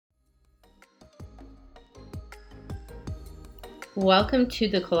Welcome to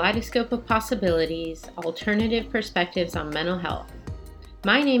the Kaleidoscope of Possibilities, Alternative Perspectives on Mental Health.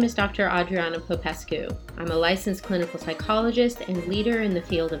 My name is Dr. Adriana Popescu. I'm a licensed clinical psychologist and leader in the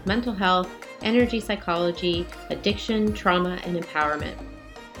field of mental health, energy psychology, addiction, trauma, and empowerment.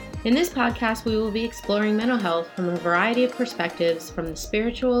 In this podcast, we will be exploring mental health from a variety of perspectives, from the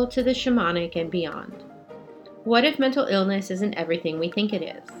spiritual to the shamanic and beyond. What if mental illness isn't everything we think it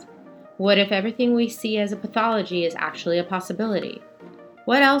is? What if everything we see as a pathology is actually a possibility?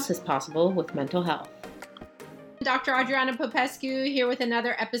 What else is possible with mental health? Dr. Adriana Popescu here with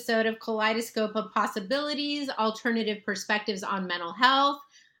another episode of Kaleidoscope of Possibilities, Alternative Perspectives on Mental Health.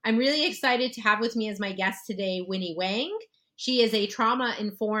 I'm really excited to have with me as my guest today, Winnie Wang. She is a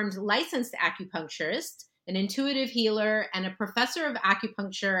trauma-informed licensed acupuncturist, an intuitive healer, and a professor of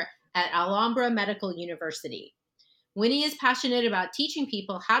acupuncture at Alhambra Medical University. Winnie is passionate about teaching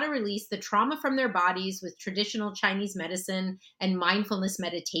people how to release the trauma from their bodies with traditional Chinese medicine and mindfulness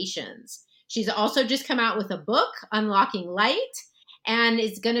meditations. She's also just come out with a book, Unlocking Light, and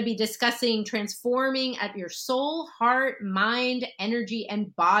is going to be discussing transforming at your soul, heart, mind, energy,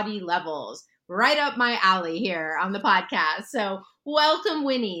 and body levels. Right up my alley here on the podcast. So welcome,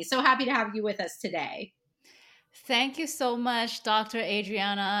 Winnie. So happy to have you with us today. Thank you so much, Dr.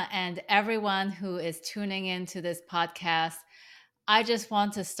 Adriana, and everyone who is tuning into this podcast. I just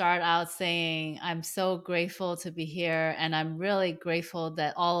want to start out saying I'm so grateful to be here, and I'm really grateful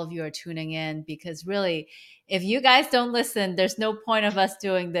that all of you are tuning in because, really, if you guys don't listen, there's no point of us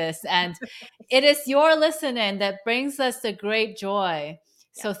doing this. And it is your listening that brings us the great joy.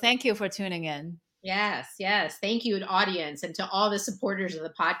 So, thank you for tuning in. Yes. Thank you, audience, and to all the supporters of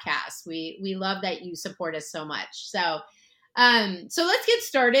the podcast. We love that you support us so much. So let's get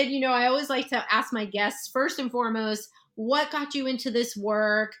started. You know, I always like to ask my guests first and foremost, what got you into this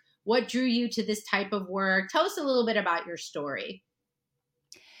work? What drew you to this type of work? Tell us a little bit about your story.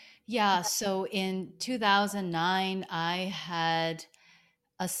 Yeah, so in 2009, I had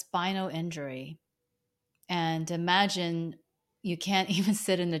a spinal injury. And imagine you can't even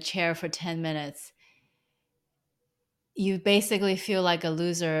sit in the chair for 10 minutes. You basically feel like a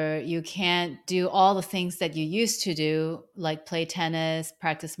loser. You can't do all the things that you used to do, like play tennis,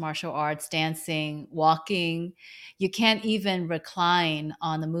 practice martial arts, dancing, walking. You can't even recline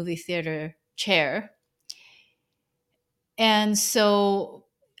on the movie theater chair. And so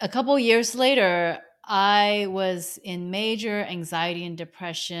a couple years later, I was in major anxiety and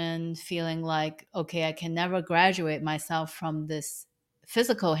depression, feeling like, okay, I can never graduate myself from this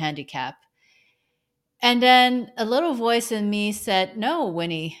physical handicap. And then a little voice in me said, no,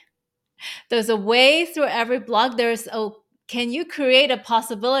 Winnie, there's a way through every block. Can you create a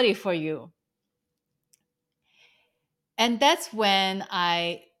possibility for you? And that's when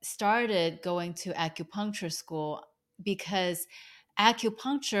I started going to acupuncture school because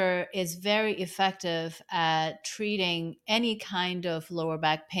acupuncture is very effective at treating any kind of lower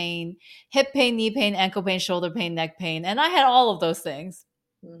back pain, hip pain, knee pain, ankle pain, shoulder pain, neck pain. And I had all of those things.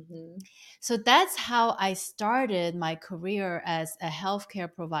 Mm-hmm. So that's how I started my career as a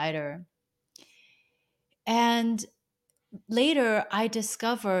healthcare provider. And later I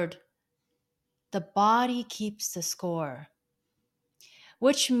discovered the body keeps the score,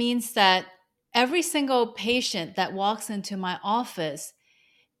 which means that every single patient that walks into my office,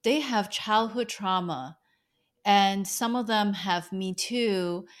 they have childhood trauma, and some of them have Me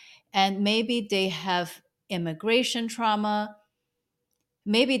Too, and maybe they have immigration trauma,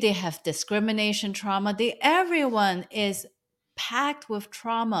 maybe they have discrimination trauma. Everyone is packed with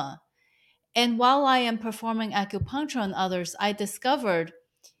trauma. And while I am performing acupuncture on others, I discovered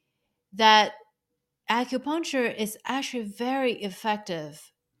that acupuncture is actually very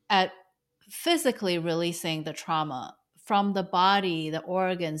effective at physically releasing the trauma from the body, the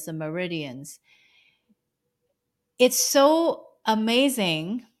organs, the meridians. It's so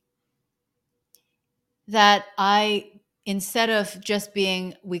amazing that instead of just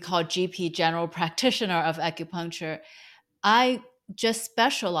being, we call GP, general practitioner of acupuncture, I just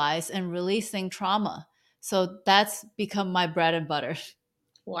specialize in releasing trauma. So that's become my bread and butter.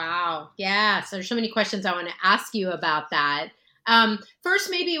 Wow. Yeah. So there's so many questions I want to ask you about that. First,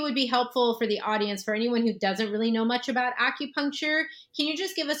 maybe it would be helpful for the audience, for anyone who doesn't really know much about acupuncture. Can you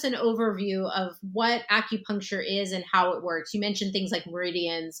just give us an overview of what acupuncture is and how it works? You mentioned things like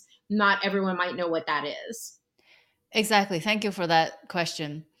meridians. Not everyone might know what that is. Exactly. Thank you for that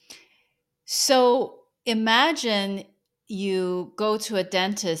question. So imagine you go to a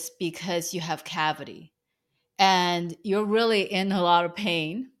dentist because you have cavity and you're really in a lot of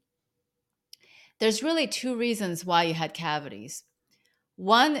pain. There's really two reasons why you had cavities.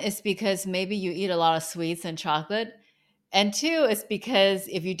 One is because maybe you eat a lot of sweets and chocolate, And two is because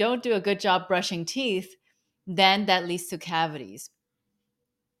if you don't do a good job brushing teeth, then that leads to cavities.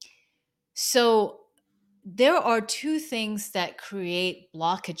 So there are two things that create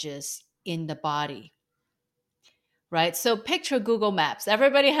blockages in the body, right? So picture Google Maps.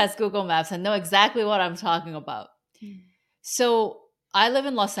 Everybody has Google Maps and know exactly what I'm talking about. So I live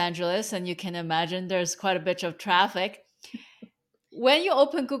in Los Angeles, and you can imagine there's quite a bit of traffic. When you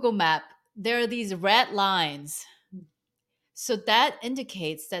open Google Map, there are these red lines. So that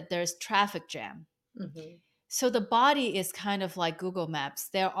indicates that there's traffic jam. Mm-hmm. So the body is kind of like Google Maps.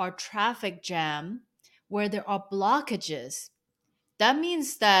 There are traffic jam where there are blockages. That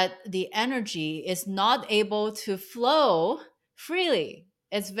means that the energy is not able to flow freely.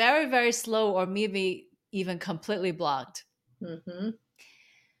 It's very, very slow, or maybe even completely blocked. Mm-hmm.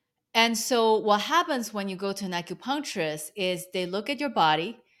 And so, what happens when you go to an acupuncturist is they look at your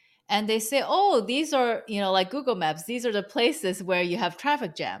body and they say, oh, these are, like Google Maps, these are the places where you have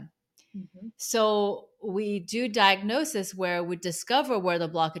traffic jam. Mm-hmm. So, we do diagnosis where we discover where the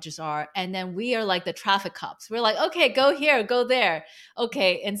blockages are. And then we are like the traffic cops. We're like, okay, go here, go there.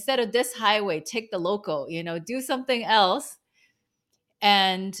 Okay, instead of this highway, take the local, do something else.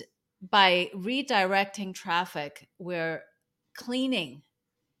 And by redirecting traffic, we're cleaning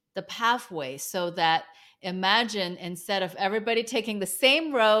the pathway so that, imagine, instead of everybody taking the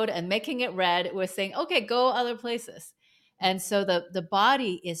same road and making it red, we're saying, okay, go other places. And so the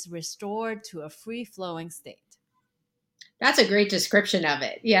body is restored to a free flowing state. That's a great description of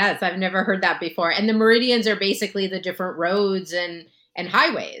it. Yes, I've never heard that before. And the meridians are basically the different roads and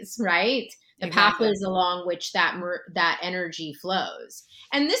highways, right? The Exactly. pathways along which that energy flows.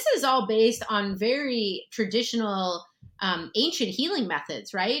 And this is all based on very traditional ancient healing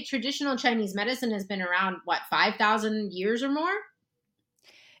methods, right? Traditional Chinese medicine has been around, what, 5,000 years or more?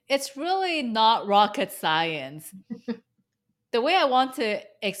 It's really not rocket science. The way I want to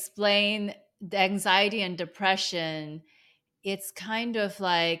explain the anxiety and depression, it's kind of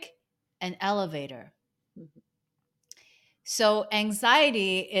like an elevator. So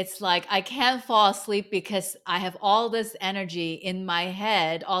anxiety, it's like I can't fall asleep because I have all this energy in my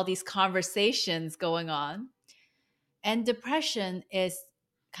head, all these conversations going on. And depression is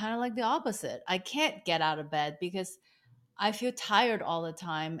kind of like the opposite. I can't get out of bed because I feel tired all the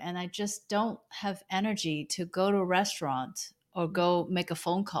time and I just don't have energy to go to a restaurant or go make a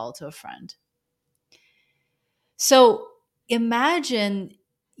phone call to a friend. So imagine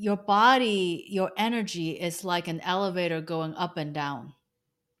your body, your energy is like an elevator going up and down.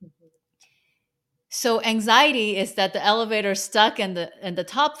 So anxiety is that the elevator is stuck in the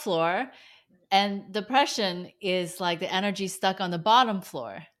top floor, and depression is like the energy stuck on the bottom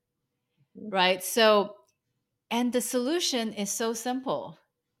floor, right? So, and the solution is so simple.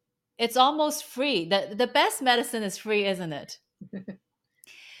 It's almost free. The best medicine is free, isn't it?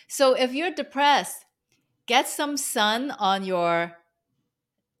 So if you're depressed, get some sun on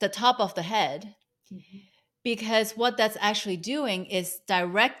the top of the head, because what that's actually doing is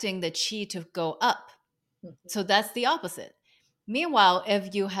directing the chi to go up. So that's the opposite. Meanwhile,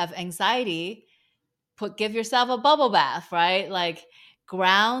 if you have anxiety, give yourself a bubble bath, right? Like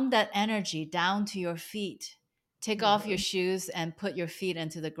ground that energy down to your feet. Take off your shoes and put your feet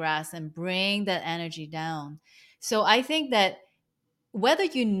into the grass and bring that energy down. So I think that whether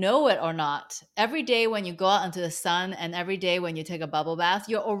you know it or not, every day when you go out into the sun and every day when you take a bubble bath,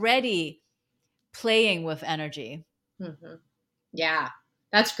 you're already playing with energy. Mm-hmm. Yeah,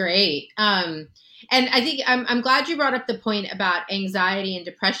 that's great. And I think I'm glad you brought up the point about anxiety and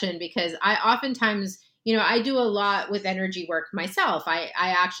depression, because I oftentimes, I do a lot with energy work myself. I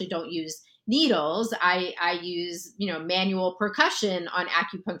actually don't use needles. I use, manual percussion on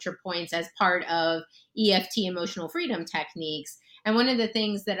acupuncture points as part of EFT, emotional freedom techniques. And one of the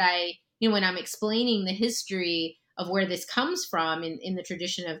things that when I'm explaining the history of where this comes from in the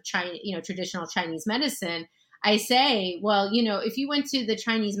tradition of China, traditional Chinese medicine, I say, well, if you went to the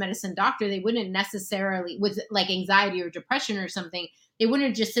Chinese medicine doctor, they wouldn't necessarily, with like anxiety or depression or something, they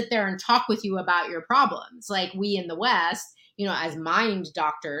wouldn't just sit there and talk with you about your problems. Like we in the West, as mind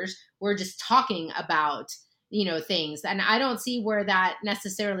doctors, we're just talking about, things. And I don't see where that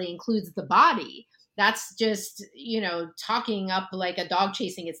necessarily includes the body. That's just, talking up like a dog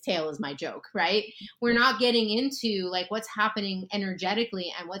chasing its tail is my joke, right? We're not getting into like what's happening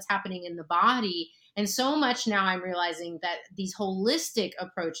energetically and what's happening in the body. And so much now I'm realizing that these holistic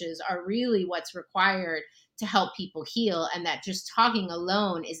approaches are really what's required to help people heal, and that just talking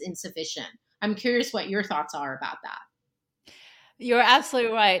alone is insufficient. I'm curious what your thoughts are about that. You're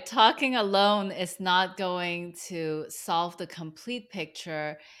absolutely right. Talking alone is not going to solve the complete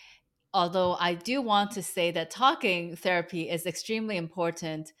picture. although I do want to say that talking therapy is extremely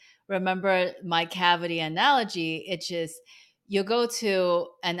important. Remember my cavity analogy, it's just you go to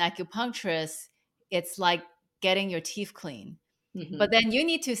an acupuncturist, it's like getting your teeth clean. Hmm. But then you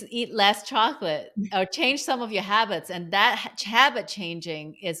need to eat less chocolate or change some of your habits. And that habit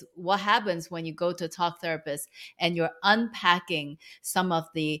changing is what happens when you go to a talk therapist and you're unpacking some of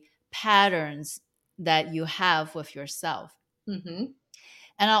the patterns that you have with yourself. Hmm.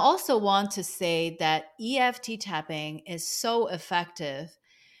 And I also want to say that EFT tapping is so effective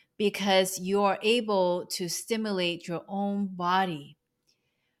because you're able to stimulate your own body.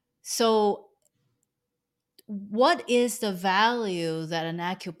 So, what is the value that an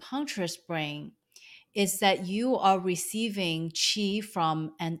acupuncturist brings is that you are receiving chi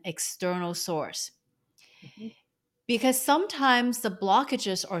from an external source. Hmm. Because sometimes the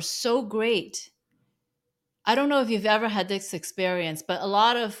blockages are so great. I don't know if you've ever had this experience, but a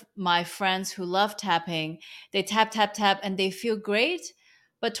lot of my friends who love tapping, they tap, tap, tap, and they feel great.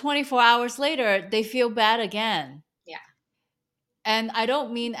 But 24 hours later, they feel bad again. Yeah. And I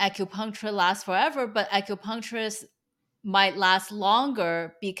don't mean acupuncture lasts forever, but acupuncturists might last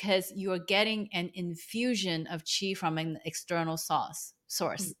longer because you're getting an infusion of chi from an external source.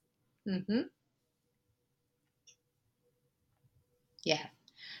 Hmm. Yeah.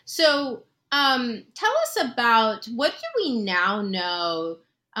 So, tell us about what do we now know?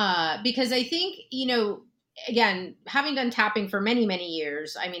 Because I think, again, having done tapping for many, many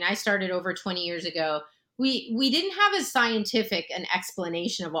years, I mean, I started over 20 years ago. We didn't have a scientific an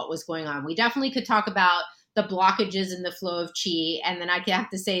explanation of what was going on. We definitely could talk about the blockages in the flow of chi, and then I could have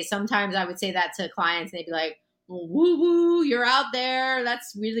to say sometimes I would say that to clients, and they'd be like, well, "Woo woo, you're out there.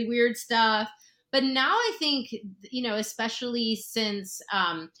 That's really weird stuff." But now I think, especially since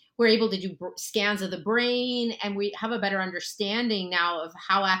we're able to do scans of the brain and we have a better understanding now of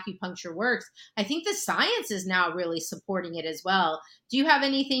how acupuncture works, I think the science is now really supporting it as well. Do you have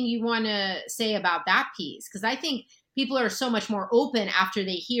anything you want to say about that piece? Because I think people are so much more open after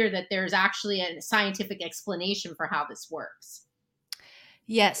they hear that there's actually a scientific explanation for how this works.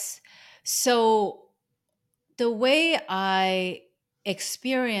 Yes. So the way I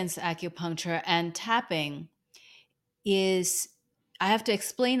experience acupuncture and tapping is I have to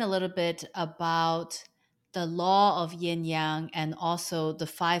explain a little bit about the law of yin yang and also the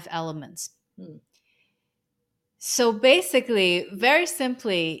five elements. Hmm. So basically, very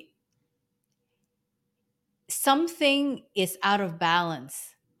simply, something is out of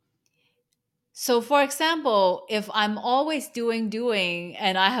balance. So for example, if I'm always doing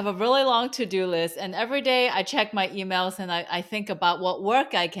and I have a really long to-do list and every day I check my emails and I think about what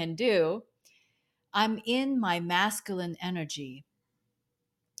work I can do, I'm in my masculine energy.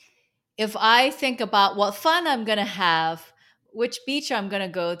 If I think about what fun I'm going to have, which beach I'm going to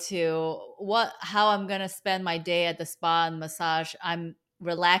go to, how I'm going to spend my day at the spa and massage, I'm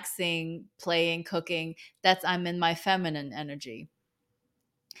relaxing, playing, cooking, that's I'm in my feminine energy.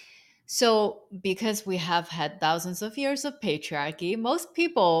 So, because we have had thousands of years of patriarchy, most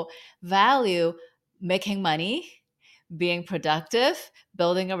people value making money, being productive,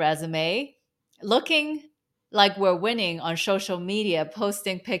 building a resume, looking like we're winning on social media,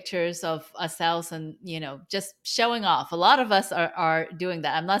 posting pictures of ourselves and, just showing off. A lot of us are doing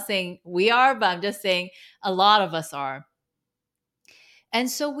that. I'm not saying we are, but I'm just saying a lot of us are. And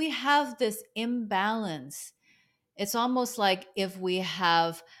so we have this imbalance. It's almost like if we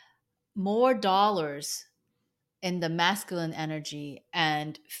have more dollars in the masculine energy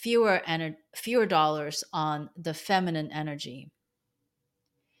and fewer dollars on the feminine energy.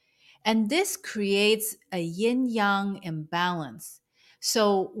 And this creates a yin yang imbalance.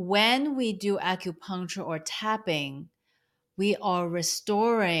 So when we do acupuncture or tapping, we are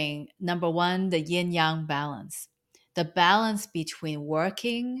restoring number one, the yin yang balance, the balance between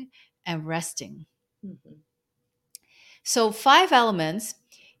working and resting. Mhm. So, five elements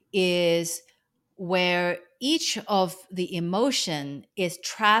is where each of the emotion is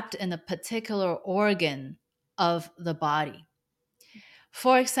trapped in a particular organ of the body.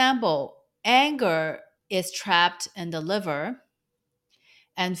 For example, anger is trapped in the liver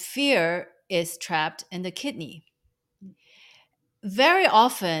and fear is trapped in the kidney. Very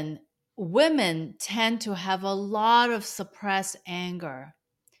often, women tend to have a lot of suppressed anger,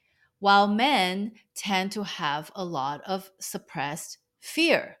 while men tend to have a lot of suppressed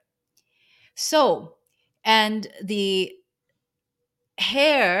fear. So, and the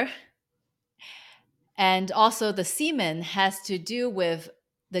hair and also the semen has to do with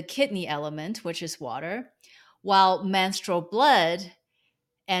the kidney element, which is water, while menstrual blood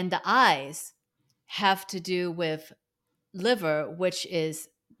and the eyes have to do with liver, which is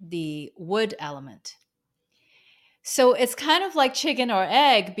the wood element. So it's kind of like chicken or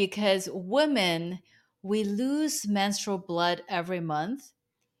egg because women, we lose menstrual blood every month.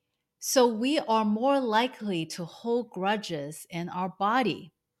 So we are more likely to hold grudges in our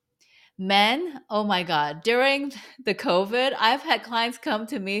body. Men, oh my God, during the COVID, I've had clients come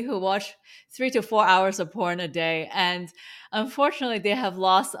to me who watch 3 to 4 hours of porn a day. And unfortunately, they have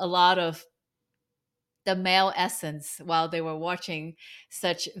lost a lot of the male essence while they were watching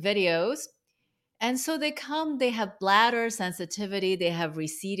such videos. And so they come, they have bladder sensitivity, they have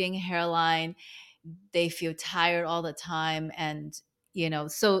receding hairline, they feel tired all the time. And,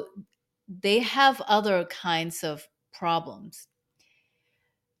 so they have other kinds of problems.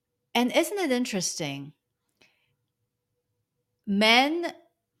 And isn't it interesting? Men,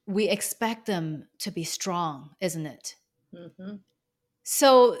 we expect them to be strong, isn't it? Mm-hmm.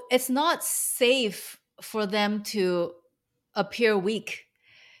 So it's not safe for them to appear weak,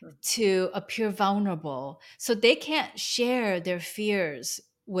 to appear vulnerable. So they can't share their fears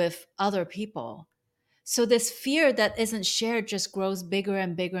with other people. So this fear that isn't shared just grows bigger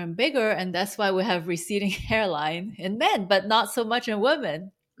and bigger and bigger. And that's why we have receding hairline in men, but not so much in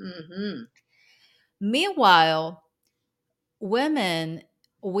women. Mm-hmm. Meanwhile, women,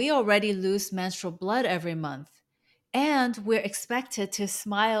 we already lose menstrual blood every month. And we're expected to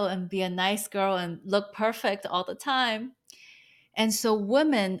smile and be a nice girl and look perfect all the time. And so,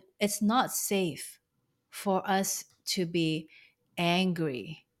 women, it's not safe for us to be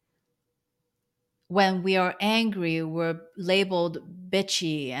angry. When we are angry, we're labeled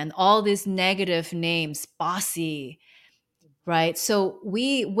bitchy and all these negative names, bossy, right? So,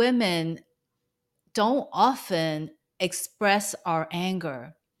 we women don't often express our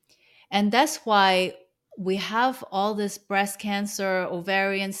anger. And that's why we have all this breast cancer,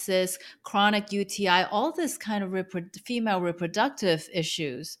 ovarian cysts, chronic UTI, all this kind of female reproductive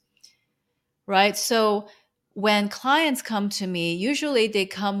issues, right? So when clients come to me, usually they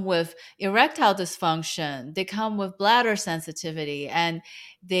come with erectile dysfunction, they come with bladder sensitivity, and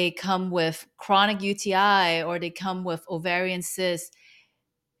they come with chronic UTI or they come with ovarian cysts.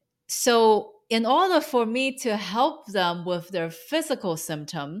 So in order for me to help them with their physical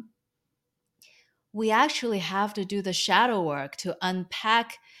symptom, we actually have to do the shadow work to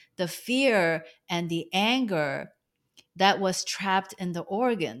unpack the fear and the anger that was trapped in the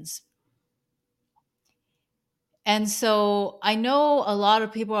organs. And so I know a lot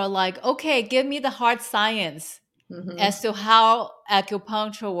of people are like, okay, give me the hard science Mm-hmm. as to how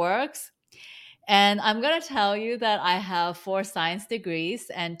acupuncture works. And I'm going to tell you that I have 4 science degrees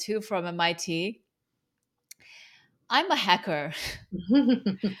and 2 from MIT. I'm a hacker.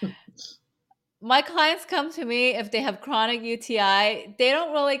 My clients come to me if they have chronic UTI. They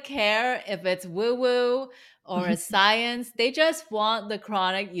don't really care if it's woo woo or it's science. They just want the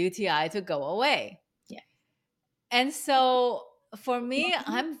chronic UTI to go away. Yeah. And so for me,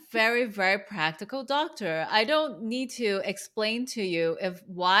 I'm very, very practical doctor. I don't need to explain to you if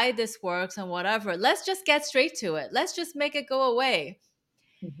why this works and whatever. Let's just get straight to it. Let's just make it go away.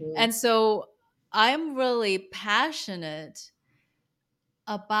 Mm-hmm. And so I'm really passionate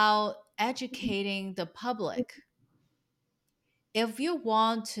about educating the public. If you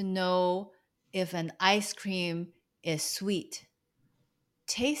want to know if an ice cream is sweet,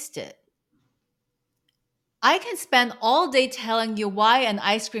 taste it. I can spend all day telling you why an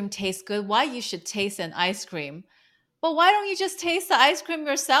ice cream tastes good, why you should taste an ice cream. But why don't you just taste the ice cream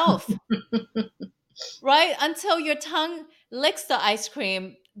yourself? Right? Until your tongue licks the ice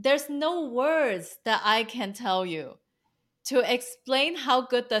cream, there's no words that I can tell you to explain how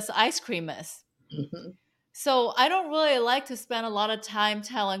good this ice cream is. Mm-hmm. So I don't really like to spend a lot of time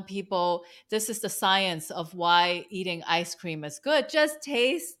telling people this is the science of why eating ice cream is good. Just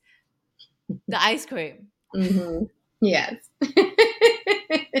taste the ice cream. Mm-hmm. Yes.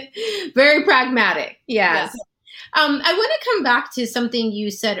 Very pragmatic. Yes. Yes. I want to come back to something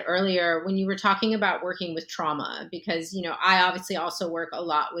you said earlier when you were talking about working with trauma, because, I obviously also work a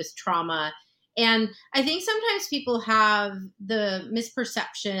lot with trauma. And I think sometimes people have the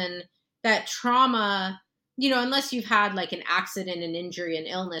misperception that trauma, unless you've had like an accident, an injury, an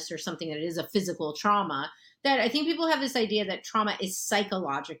illness, or something that is a physical trauma, that I think people have this idea that trauma is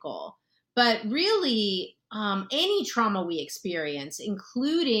psychological. But really, any trauma we experience,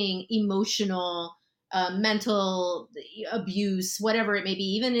 including emotional, mental abuse, whatever it may be,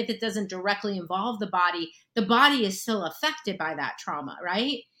 even if it doesn't directly involve the body is still affected by that trauma,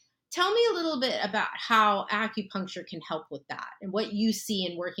 right? Tell me a little bit about how acupuncture can help with that and what you see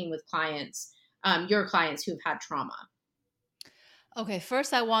in working with clients, your clients who've had trauma. Okay,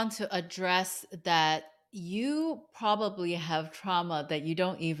 first I want to address that you probably have trauma that you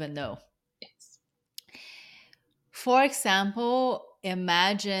don't even know. Yes. For example,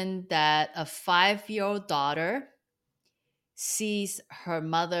 imagine that a 5-year-old daughter sees her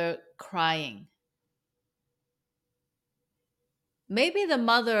mother crying. Maybe the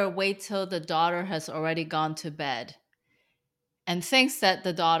mother waits till the daughter has already gone to bed and thinks that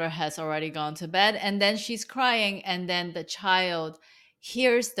the daughter has already gone to bed, and then she's crying, and then the child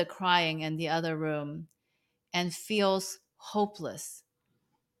hears the crying in the other room and feels hopeless.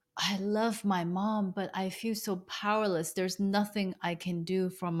 I love my mom, but I feel so powerless. There's nothing I can do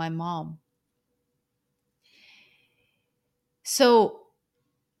for my mom. So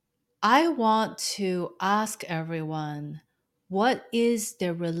I want to ask everyone, what is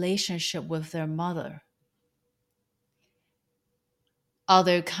their relationship with their mother? Are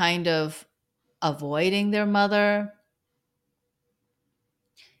they kind of avoiding their mother?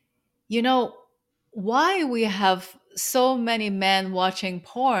 You know, why we have so many men watching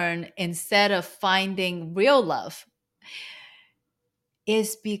porn instead of finding real love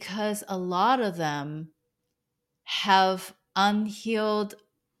is because a lot of them have unhealed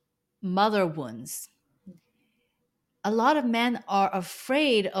mother wounds. A lot of men are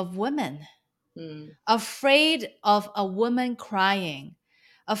afraid of women, Mm, afraid of a woman crying,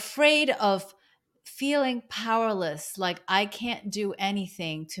 afraid of feeling powerless, like I can't do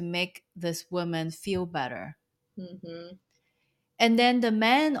anything to make this woman feel better. mm-hmm, And then the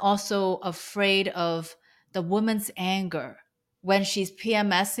man also afraid of the woman's anger. When she's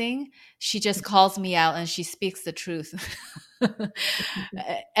PMSing, she just calls me out and she speaks the truth.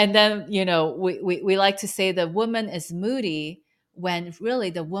 And then, we like to say the woman is moody when really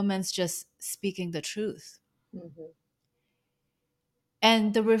the woman's just speaking the truth. mm-hmm,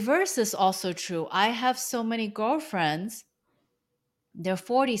 And the reverse is also true. I have so many girlfriends, they're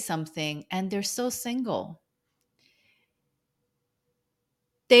 40 something and they're so single.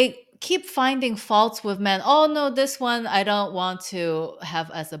 They keep finding faults with men. Oh no, this one I don't want to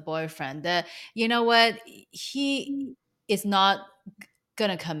have as a boyfriend. That, you know what, he is not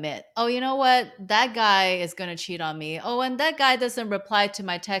gonna commit. Oh, you know what, that guy is gonna cheat on me. Oh, and that guy doesn't reply to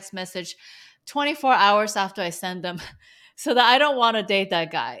my text message 24 hours after I send them. So that I don't want to date that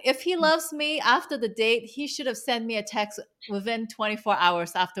guy. If he loves me after the date, he should have sent me a text within 24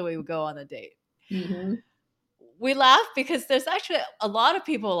 hours after we would go on a date. mm-hmm. We laugh because there's actually a lot of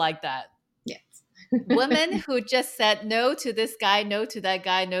people like that. Yes. Women who just said no to this guy, no to that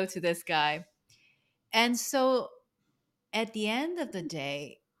guy, no to this guy. And so at the end of the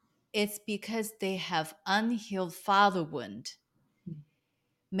day, it's because they have unhealed father wound.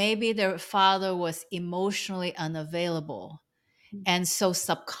 Maybe their father was emotionally unavailable. And so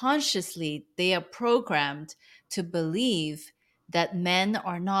subconsciously, they are programmed to believe that men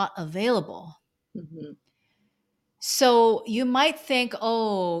are not available. Mm-hmm, So you might think,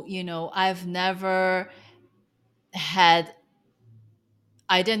 oh, I've never had,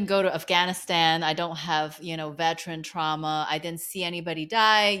 I didn't go to Afghanistan. I don't have, veteran trauma. I didn't see anybody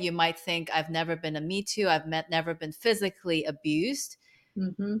die. You might think I've never been a Me Too. Never been physically abused.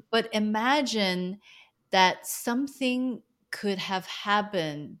 mm-hmm, But imagine that something could have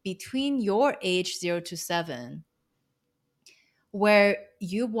happened between your age 0 to 7, where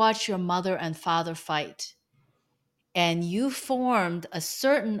you watch your mother and father fight and you formed a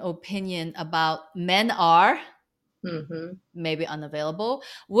certain opinion about men are mm-hmm, maybe unavailable,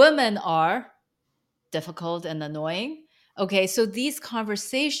 women are difficult and annoying. Okay, so these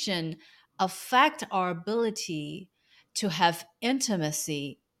conversations affect our ability to have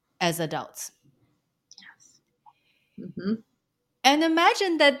intimacy as adults. yes. Mm-hmm, And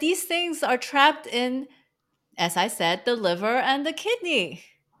imagine that these things are trapped in, as I said, the liver and the kidney.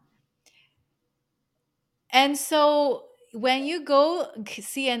 And so when you go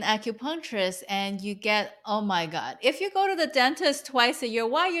see an acupuncturist and you get, oh my God, if you go to the dentist twice a year,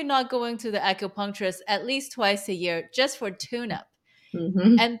 why are you not going to the acupuncturist at least twice a year just for tune up?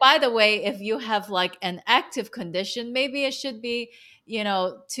 mm-hmm, And by the way, if you have like an active condition, maybe it should be,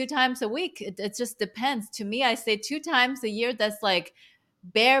 2 times a week. It just depends. To me, I say 2 times a year. That's like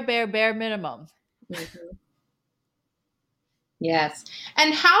bare minimum. mm-hmm. Yes.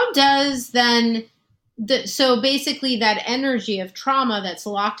 And how does then so basically that energy of trauma that's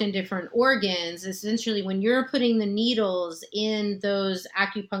locked in different organs, essentially when you're putting the needles in those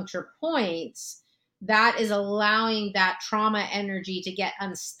acupuncture points, that is allowing that trauma energy to get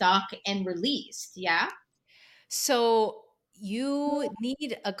unstuck and released. Yeah. So you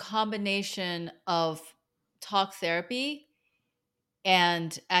need a combination of talk therapy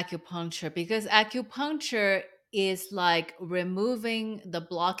and acupuncture because acupuncture is like removing the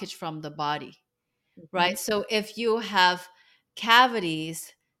blockage from the body. Mhm. right? So if you have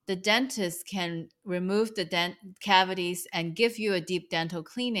cavities, the dentist can remove the cavities and give you a deep dental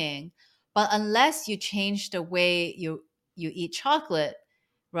cleaning. But unless you change the way you eat chocolate,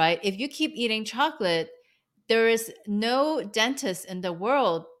 right? If you keep eating chocolate, there is no dentist in the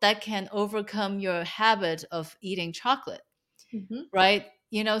world that can overcome your habit of eating chocolate, Mhm. right?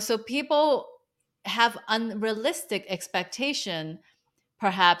 So people have unrealistic expectation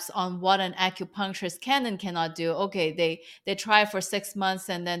perhaps on what an acupuncturist can and cannot do. Okay, they try for 6 months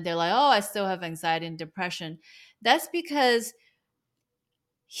and then they're like, oh, I still have anxiety and depression. That's because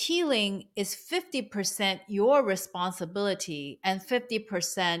healing is 50% your responsibility and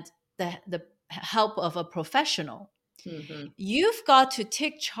 50% the help of a professional. Mhm. You've got to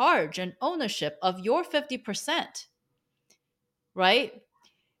take charge and ownership of your 50%, right?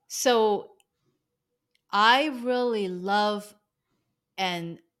 So I really love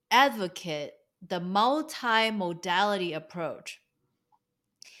and advocate the multimodality approach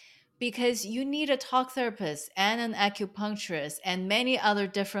because you need a talk therapist and an acupuncturist and many other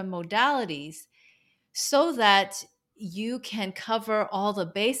different modalities so that you can cover all the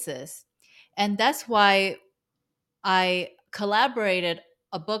bases. And that's why I collaborated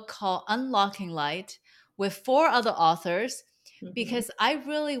a book called Unlocking Light with four other authors Mhm. because I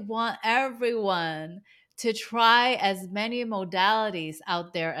really want everyone to try as many modalities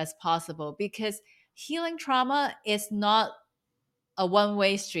out there as possible because healing trauma is not a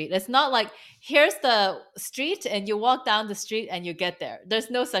one-way street. It's not like here's the street and you walk down the street and you get there.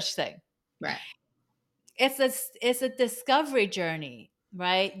 There's no such thing. Right. It's a discovery journey,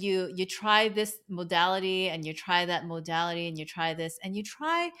 right? You try this modality and you try that modality and you try this and you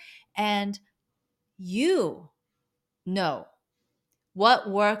try, and you know what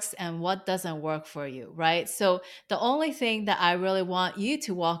works and what doesn't work for you, right? So the only thing that I really want you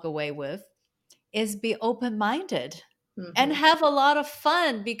to walk away with is be open-minded and Mhm. have a lot of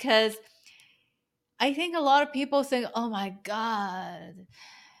fun because I think a lot of people think, oh my God,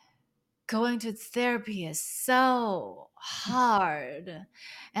 going to therapy is so hard.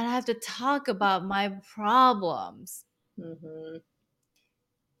 And I have to talk about my problems. Mhm.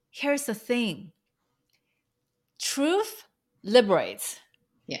 Here's the thing, truth liberates.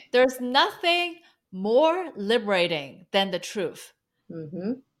 Yeah. There's nothing more liberating than the truth.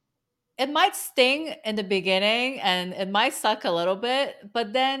 Mhm. It might sting in the beginning and it might suck a little bit,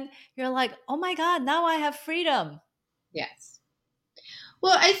 but then you're like, oh my God, now I have freedom. Yes.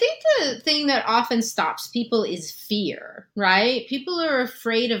 Well, I think the thing that often stops people is fear, right? People are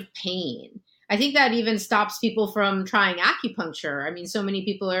afraid of pain. I think that even stops people from trying acupuncture. I mean, so many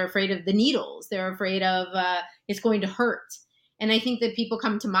people are afraid of the needles. They're afraid of it's going to hurt. And I think that people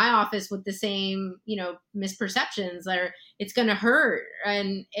come to my office with the same, misperceptions, or it's going to hurt,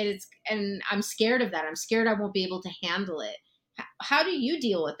 and I'm scared of that. I'm scared I won't be able to handle it. How do you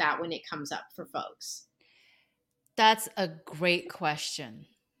deal with that when it comes up for folks? That's a great question.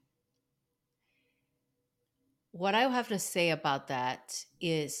 What I have to say about that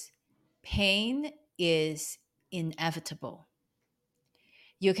is pain is inevitable.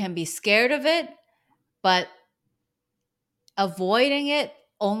 You can be scared of it, but avoiding it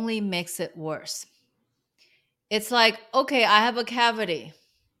only makes it worse. It's like, okay, I have a cavity.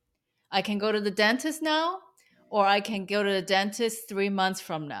 I can go to the dentist now, or I can go to the dentist 3 months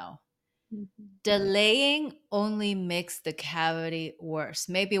from now. Mhm. Delaying only makes the cavity worse.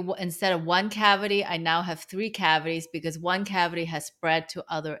 Maybe instead of one cavity, I now have three cavities because one cavity has spread to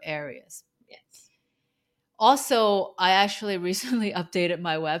other areas. Yes. Also, I actually recently updated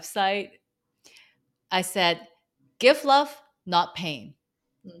my website. I said, give love, not pain.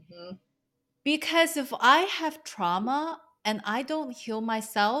 Hmm. Because if I have trauma and I don't heal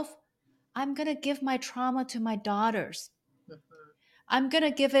myself, I'm going to give my trauma to my daughters. Hmm. I'm going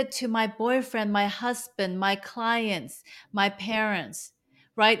to give it to my boyfriend, my husband, my clients, my parents,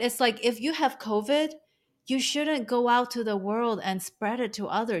 right? It's like if you have COVID, you shouldn't go out to the world and spread it to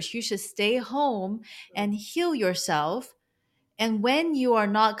others. You should stay home and heal yourself. And when you are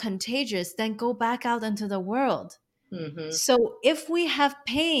not contagious, then go back out into the world. Hmm. So if we have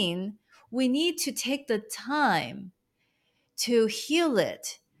pain, we need to take the time to heal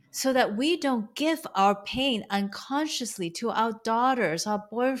it so that we don't give our pain unconsciously to our daughters, our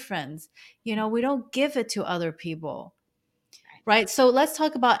boyfriends. We don't give it to other people, Right. right? So let's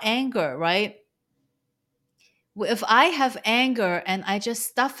talk about anger, right? If I have anger and I just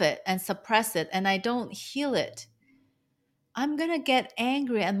stuff it and suppress it and I don't heal it, I'm going to get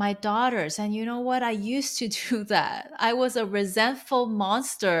angry at my daughters. And you know what? I used to do that. I was a resentful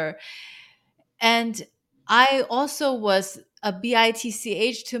monster. And I also was a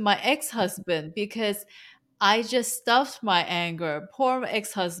bitch to my ex-husband because I just stuffed my anger. Poor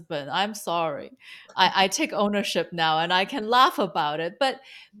ex-husband. I'm sorry. I take ownership now and I can laugh about it. But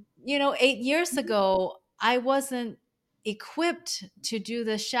 8 years ago, I wasn't equipped to do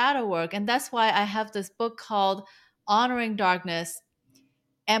the shadow work. And that's why I have this book called Honoring Darkness.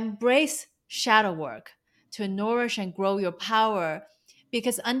 Embrace shadow work to nourish and grow your power.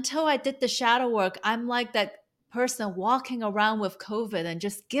 Because until I did the shadow work, I'm like that person walking around with COVID and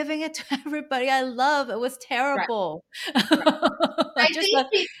just giving it to everybody I love. It was Right. terrible. Right. I I just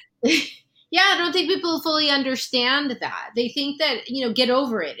think, yeah, I don't think people fully understand that. They think that, get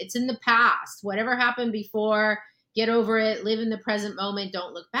over it. It's in the past. Whatever happened before, get over it, live in the present moment,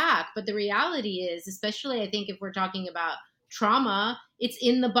 don't look back. But the reality is, especially I think if we're talking about trauma, it's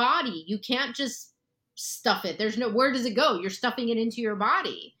in the body. You can't just stuff it. There's no, where does it go? You're stuffing it into your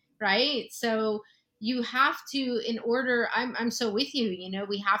body, right? So you have to, in order, I'm so with you,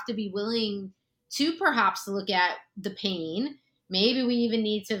 we have to be willing to perhaps look at the pain. Maybe we even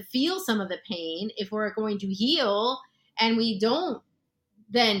need to feel some of the pain if we're going to heal, and we don't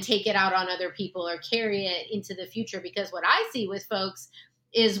then take it out on other people or carry it into the future. Because what I see with folks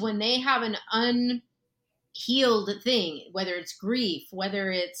is when they have an unhealed thing, whether it's grief,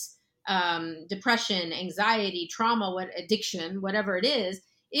 whether it's depression, anxiety, trauma, what addiction, whatever it is,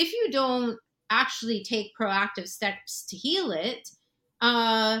 if you don't actually take proactive steps to heal it,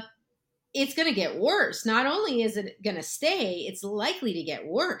 it's going to get worse. Not only is it going to stay, it's likely to get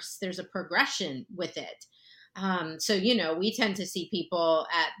worse. There's a progression with it. So, we tend to see people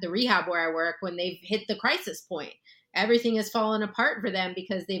at the rehab where I work when they've hit the crisis point. Everything has fallen apart for them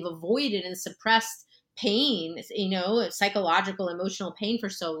because they've avoided and suppressed pain, psychological, emotional pain for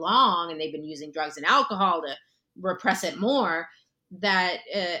so long, and they've been using drugs and alcohol to repress it more, that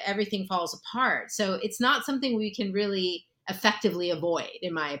everything falls apart. So it's not something we can really effectively avoid,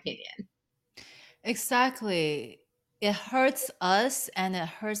 in my opinion. exactly. It hurts us and it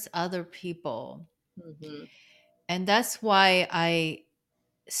hurts other people. Mm-hmm. And that's why I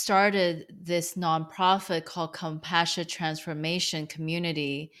started this nonprofit called Compassion Transformation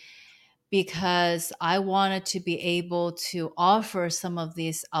Community, because I wanted to be able to offer some of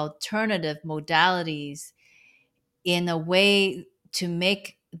these alternative modalities in a way to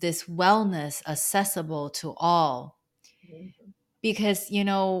make this wellness accessible to all. Mm-hmm. Because,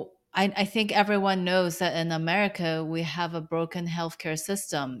 I think everyone knows that in America, we have a broken healthcare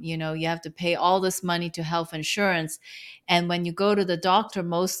system. You have to pay all this money to health insurance. And when you go to the doctor,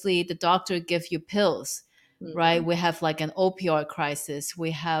 mostly the doctor gives you pills, right? Mm-hmm. We have like an opioid crisis.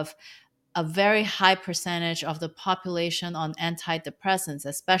 We have a very high percentage of the population on antidepressants,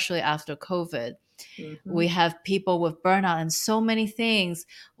 especially after COVID. Mm-hmm. We have people with burnout and so many things,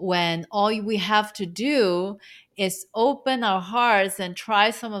 when all we have to do is open our hearts and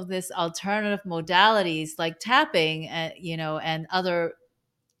try some of these alternative modalities like tapping and and other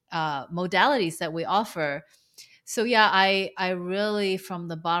modalities that we offer. So yeah, I really from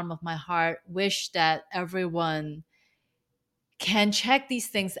the bottom of my heart wish that everyone can check these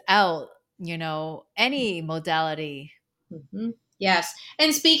things out, any modality. Hmm. Yes.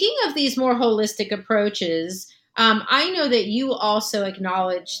 And speaking of these more holistic approaches, I know that you also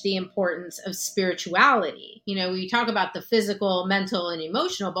acknowledge the importance of spirituality. We talk about the physical, mental, and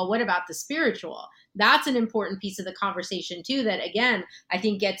emotional, but what about the spiritual? That's an important piece of the conversation, too, that again, I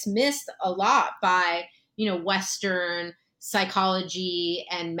think gets missed a lot by, Western psychology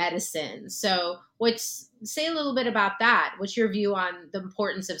and medicine. So, say a little bit about that. What's your view on the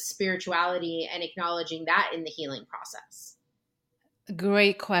importance of spirituality and acknowledging that in the healing process?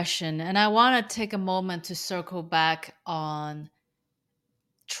 Great question. And I want to take a moment to circle back on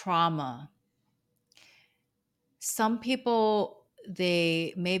trauma. Some people,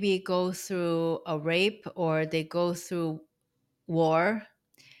 they maybe go through a rape or they go through war.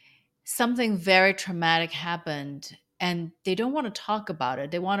 Something very traumatic happened and they don't want to talk about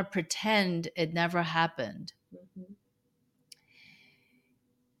it. They want to pretend it never happened. Mhm.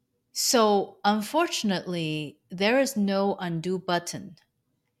 So, unfortunately, there is no undo button.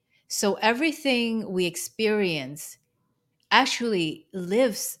 So, everything we experience actually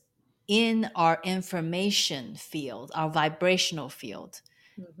lives in our information field, our vibrational field.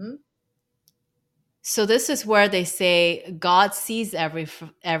 Mhm. So this is where they say God sees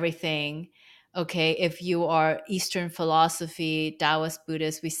everything. Okay, if you are Eastern philosophy, Taoist,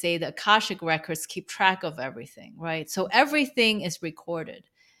 Buddhist, we say the Akashic records keep track of everything, right? So everything is recorded.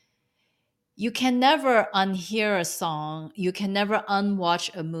 You can never unhear a song. You can never unwatch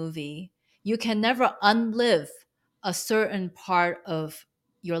a movie. You can never unlive a certain part of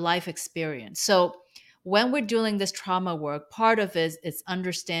your life experience. So when we're doing this trauma work, part of it is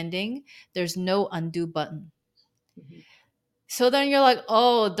understanding there's no undo button. Mhm. So then you're like,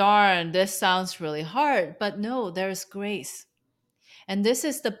 oh, darn, this sounds really hard. But no, there's grace. And this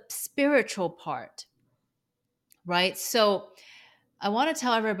is the spiritual part, right? So I want to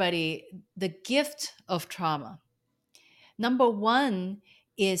tell everybody the gift of trauma. Number one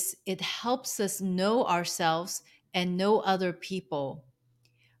is it helps us know ourselves and know other people,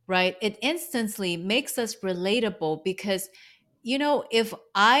 right? It instantly makes us relatable because, if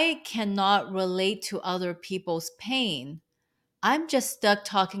I cannot relate to other people's pain, I'm just stuck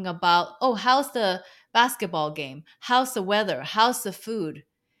talking about, oh, how's the basketball game? How's the weather? How's the food?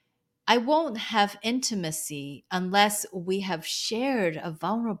 I won't have intimacy unless we have shared a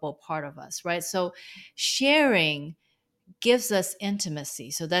vulnerable part of us, right? So sharing gives us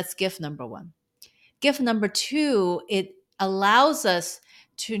intimacy. So that's gift number one. Gift number two, it allows us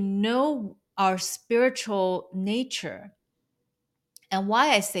to know our spiritual nature. And why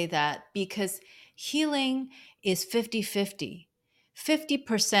I say that, because healing is 50-50.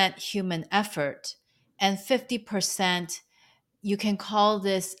 50% human effort and 50% you can call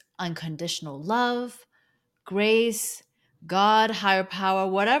this unconditional love, grace, God, higher power,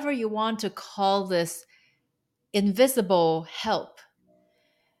 whatever you want to call this invisible help.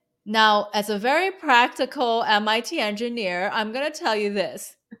 Now, as a very practical MIT engineer, I'm going to tell you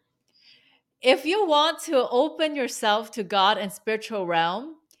this. If you want to open yourself to God and spiritual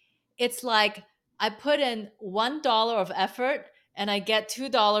realm, it's like I put in $1 of effort and I get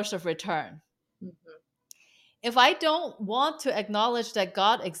 $2 of return. Mhm. If I don't want to acknowledge that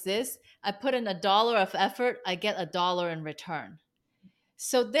God exists, I put in $1 of effort, I get $1 in return.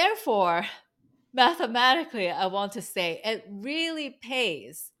 So therefore, mathematically, I want to say it really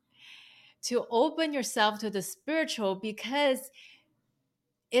pays to open yourself to the spiritual because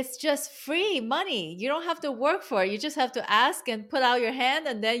it's just free money. You don't have to work for it. You just have to ask and put out your hand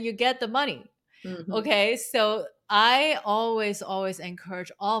and then you get the money. Mhm. Okay, so I always, always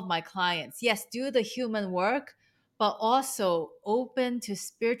encourage all of my clients, yes, do the human work, but also open to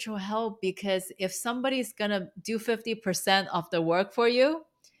spiritual help because if somebody's gonna do 50% of the work for you,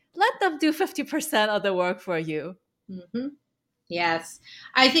 let them do 50% of the work for you. Mhm. Yes,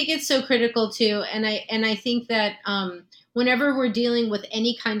 I think it's so critical too, and I think that whenever we're dealing with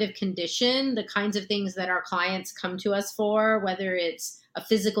any kind of condition, the kinds of things that our clients come to us for, whether it's a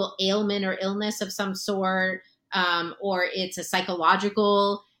physical ailment or illness of some sort, or it's a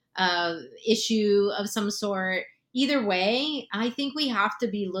psychological issue of some sort, either way, I think we have to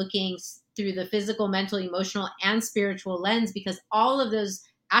be looking through the physical, mental, emotional, and spiritual lens because all of those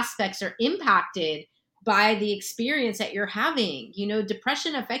aspects are impacted by the experience that you're having. You know,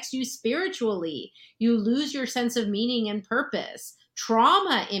 depression affects you spiritually. You lose your sense of meaning and purpose.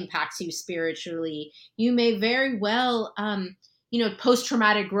 Trauma impacts you spiritually. You may very well, post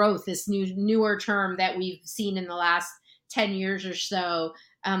traumatic growth, this newer term that we've seen in the last 10 years or so.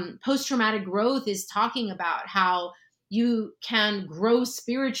 Post traumatic growth is talking about how you can grow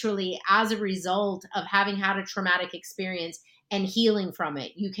spiritually as a result of having had a traumatic experience and healing from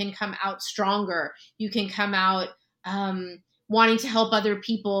it. You can come out stronger. You can come out wanting to help other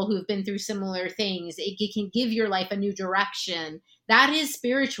people who've been through similar things. It can give your life a new direction. That is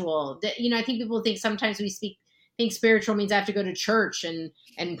spiritual. I think people think sometimes think spiritual means I have to go to church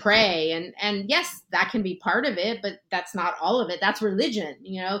and pray, and yes, that can be part of it, but that's not all of it. That's religion.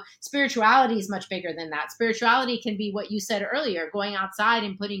 Spirituality is much bigger than that. Spirituality can be what you said earlier, going outside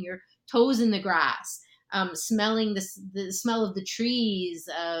and putting your toes in the grass, smelling the smell of the trees,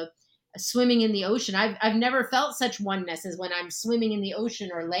 swimming in the ocean. I've never felt such oneness as when I'm swimming in the ocean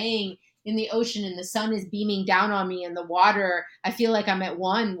or laying in the ocean and the sun is beaming down on me in the water. I feel like I'm at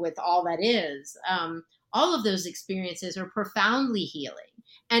one with all that is. All of those experiences are profoundly healing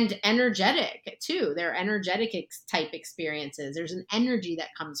and energetic too. They're energetic type experiences. There's an energy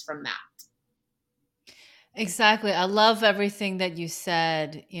that comes from that. Exactly. I love everything that you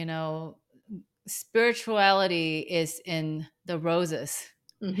said. Spirituality is in the roses,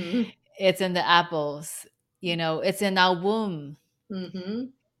 Mm-hmm. it's in the apples, it's in our womb. Mm-hmm.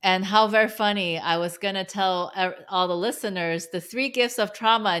 And how very funny. I was going to tell all the listeners the three gifts of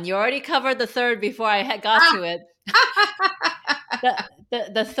trauma, and you already covered the third before I had got to it. The,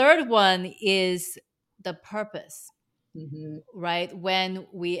 the third one is the purpose, Mm-hmm. right? When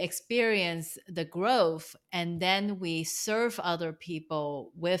we experience the growth and then we serve other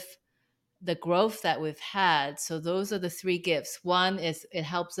people with the growth that we've had. So those are the three gifts. One is it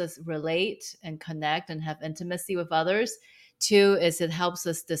helps us relate and connect and have intimacy with others. Two is it helps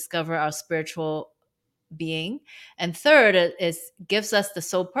us discover our spiritual being. And third is gives us the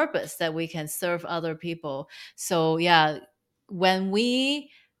sole purpose that we can serve other people. So yeah, when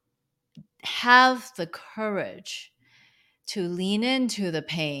we have the courage to lean into the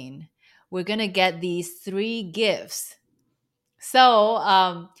pain, we're going to get these three gifts.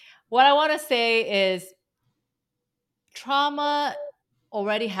 So what I want to say is trauma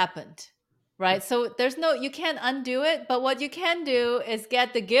already happened, right? So you can't undo it, but what you can do is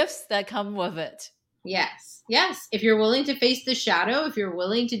get the gifts that come with it. Yes. Yes. If you're willing to face the shadow, if you're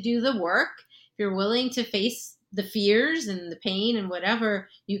willing to do the work, if you're willing to face the fears and the pain and whatever,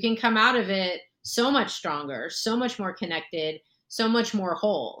 you can come out of it so much stronger, so much more connected, so much more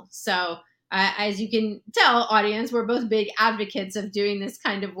whole. So, as you can tell, audience, we're both big advocates of doing this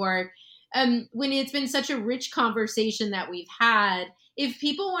kind of work. Winnie, it's been such a rich conversation that we've had. If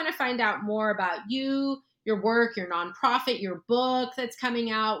people want to find out more about you, your work, your nonprofit, your book that's coming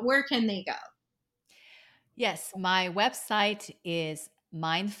out, where can they go? Yes, my website is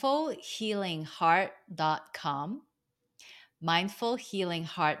mindfulhealingheart.com.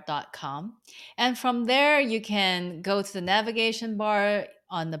 mindfulhealingheart.com. And from there, you can go to the navigation bar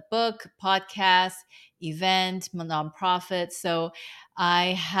on the book, podcast, event, nonprofit. So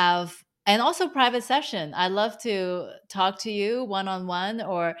I have, and also private session. I love to talk to you one-on-one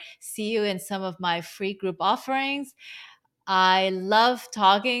or see you in some of my free group offerings. I love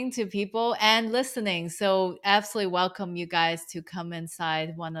talking to people and listening. So absolutely welcome you guys to come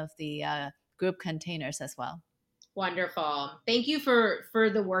inside one of the group containers as well. Wonderful. Thank you for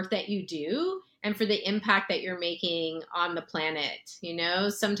the work that you do and for the impact that you're making on the planet. You know,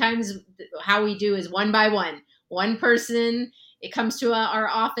 sometimes how we do is one by one person, it comes to our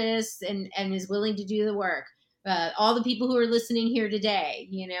office and is willing to do the work. All the people who are listening here today,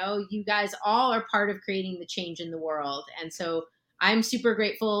 you know, you guys all are part of creating the change in the world. And so I'm super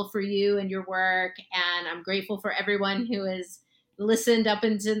grateful for you and your work. And I'm grateful for everyone who has listened up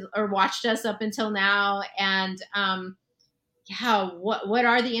until or watched us up until now. And yeah, what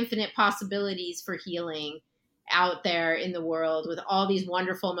are the infinite possibilities for healing out there in the world with all these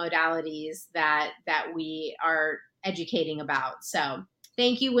wonderful modalities that we are educating about. So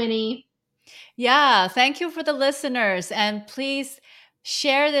thank you, Winnie. Yeah, thank you for the listeners. And please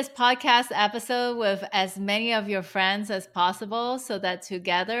share this podcast episode with as many of your friends as possible so that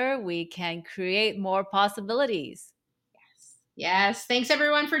together we can create more possibilities. Yes. Thanks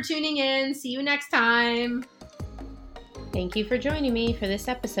everyone for tuning in. See you next time. Thank you for joining me for this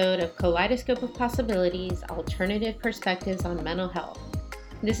episode of Kaleidoscope of Possibilities, Alternative Perspectives on Mental Health.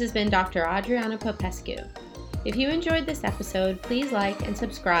 This has been Dr. Adriana Popescu. If you enjoyed this episode, please like and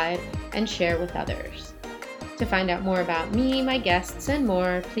subscribe and share with others. To find out more about me, my guests, and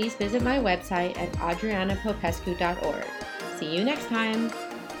more, please visit my website at adrianapopescu.org. See you next time.